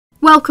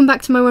Welcome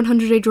back to my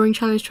 100-day drawing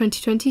challenge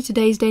 2020.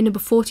 Today's day number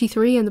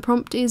 43 and the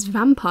prompt is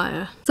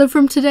vampire. So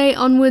from today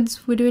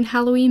onwards we're doing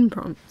Halloween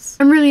prompts.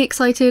 I'm really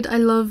excited. I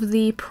love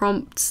the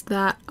prompts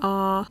that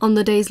are on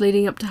the days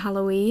leading up to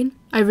Halloween.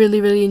 I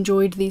really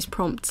enjoyed these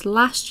prompts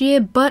last year,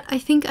 but I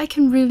think I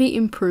can really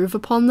improve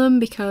upon them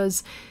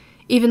because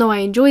even though I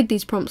enjoyed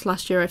these prompts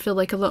last year, I feel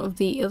like a lot of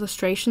the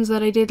illustrations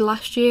that I did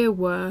last year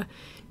were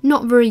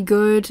not very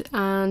good,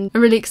 and I'm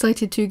really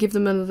excited to give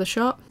them another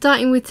shot.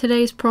 Starting with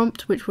today's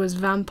prompt, which was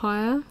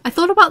vampire. I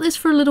thought about this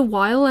for a little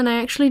while and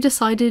I actually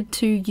decided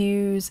to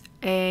use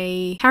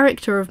a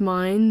character of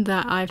mine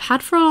that I've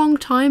had for a long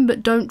time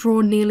but don't draw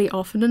nearly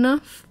often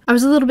enough. I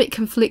was a little bit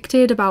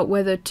conflicted about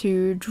whether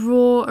to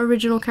draw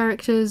original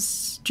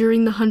characters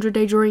during the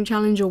 100-day drawing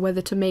challenge or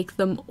whether to make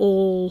them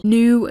all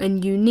new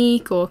and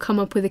unique or come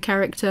up with a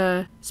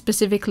character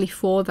specifically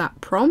for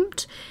that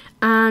prompt,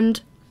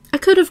 and I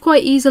could have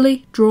quite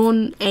easily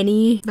drawn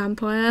any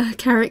vampire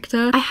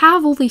character. I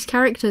have all these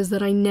characters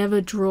that I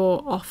never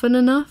draw often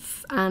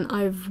enough and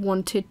I've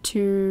wanted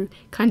to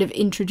kind of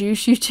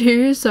introduce you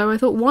to, so I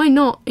thought why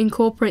not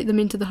incorporate them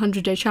into the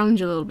 100-day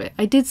challenge a little bit.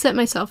 I did set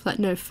myself that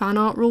no fan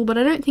art rule, but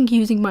I don't think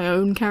using my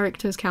own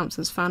characters counts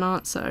as fan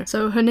art,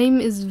 so her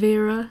name is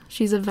Vera.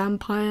 She's a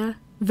vampire.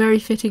 Very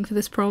fitting for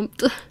this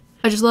prompt.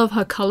 I just love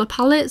her colour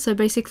palette. So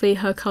basically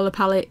her colour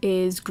palette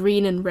is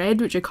green and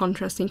red, which are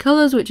contrasting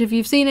colours, which if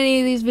you've seen any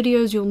of these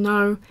videos you'll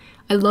know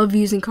I love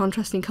using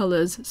contrasting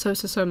colours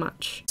so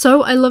much.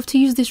 So I love to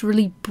use this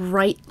really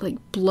bright like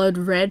blood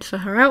red for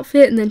her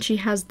outfit, and then she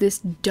has this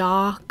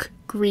dark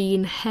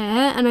green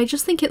hair and I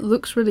just think it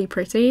looks really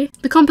pretty.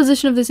 The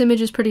composition of this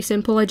image is pretty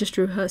simple. I just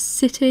drew her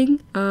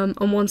sitting on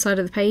one side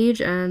of the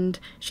page and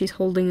she's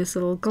holding this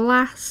little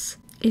glass.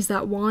 Is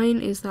that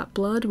wine? Is that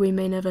blood? We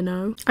may never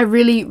know. I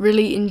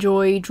really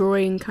enjoy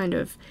drawing kind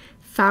of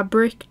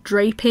fabric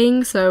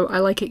draping, so I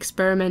like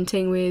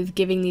experimenting with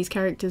giving these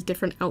characters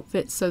different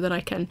outfits so that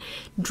I can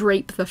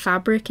drape the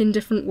fabric in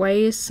different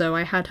ways. So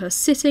I had her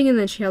sitting and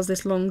then she has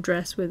this long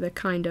dress with a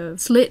kind of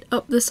slit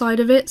up the side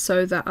of it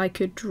so that I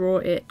could draw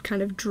it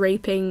kind of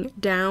draping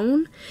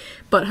down,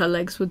 but her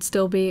legs would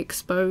still be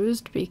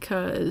exposed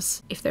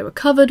because if they were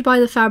covered by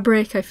the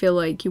fabric I feel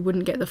like you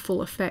wouldn't get the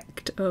full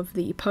effect of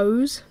the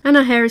pose. And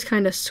her hair is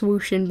kind of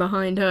swooshing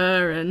behind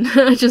her, and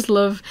I just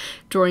love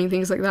drawing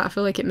things like that. I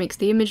feel like it makes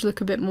the image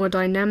look a bit more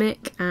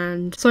dynamic,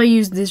 and so I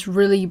used this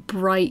really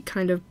bright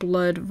kind of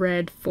blood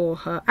red for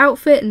her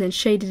outfit and then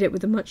shaded it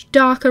with a much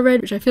darker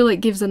red, which I feel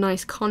like gives a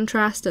nice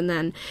contrast. And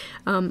then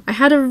I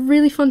had a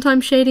really fun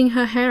time shading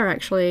her hair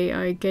actually.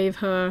 I gave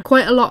her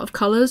quite a lot of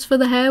colours for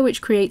the hair,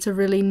 which creates a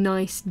really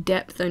nice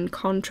depth and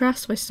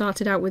contrast. So I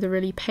started out with a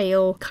really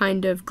pale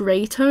kind of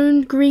grey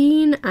toned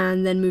green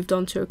and then moved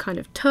on to a kind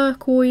of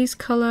turquoise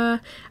colour,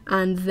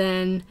 and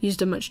then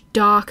used a much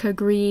darker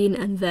green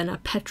and then a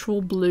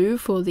petrol blue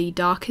for the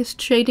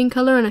darkest shading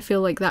colour, and I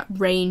feel like that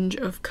range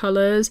of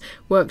colours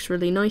works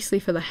really nicely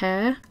for the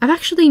hair. I've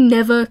actually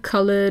never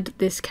coloured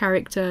this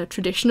character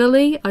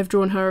traditionally. I've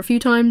drawn her a few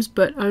times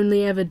but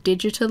only ever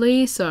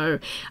digitally, so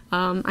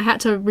I had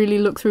to really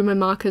look through my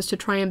markers to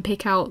try and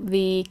pick out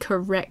the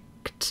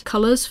correct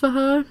colours for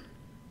her.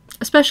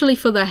 Especially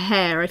for the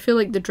hair. I feel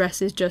like the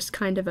dress is just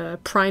kind of a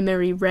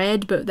primary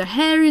red, but the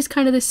hair is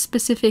kind of this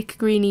specific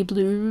greeny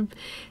blue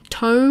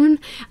tone,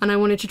 and I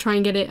wanted to try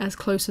and get it as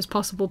close as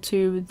possible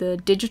to the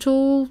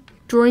digital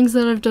drawings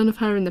that I've done of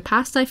her in the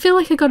past. I feel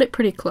like I got it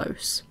pretty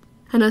close.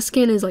 And her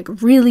skin is like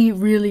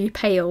really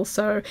pale,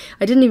 so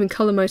I didn't even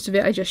colour most of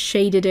it, I just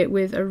shaded it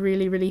with a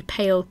really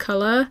pale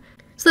colour.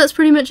 So that's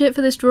pretty much it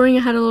for this drawing. I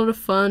had a lot of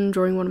fun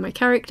drawing one of my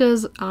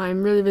characters.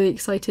 I'm really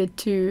excited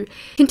to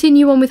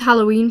continue on with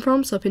Halloween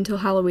prompts up until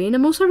Halloween.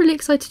 I'm also really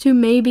excited to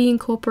maybe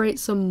incorporate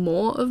some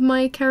more of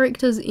my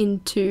characters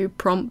into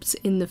prompts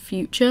in the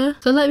future.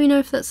 So let me know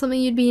if that's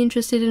something you'd be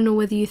interested in, or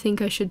whether you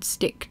think I should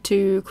stick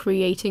to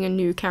creating a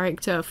new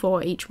character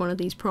for each one of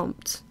these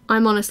prompts.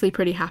 I'm honestly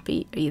pretty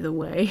happy either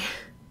way.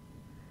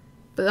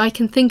 But I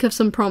can think of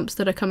some prompts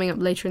that are coming up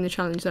later in the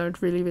challenge that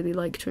I'd really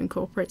like to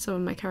incorporate some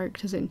of my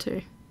characters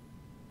into.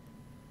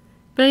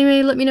 But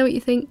anyway, let me know what you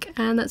think,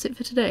 and that's it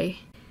for today.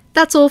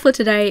 That's all for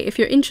today. If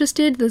you're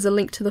interested, there's a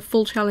link to the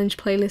full challenge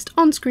playlist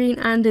on screen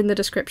and in the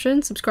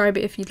description. Subscribe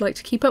if you'd like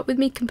to keep up with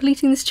me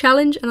completing this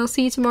challenge, and I'll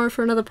see you tomorrow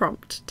for another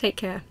prompt. Take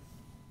care.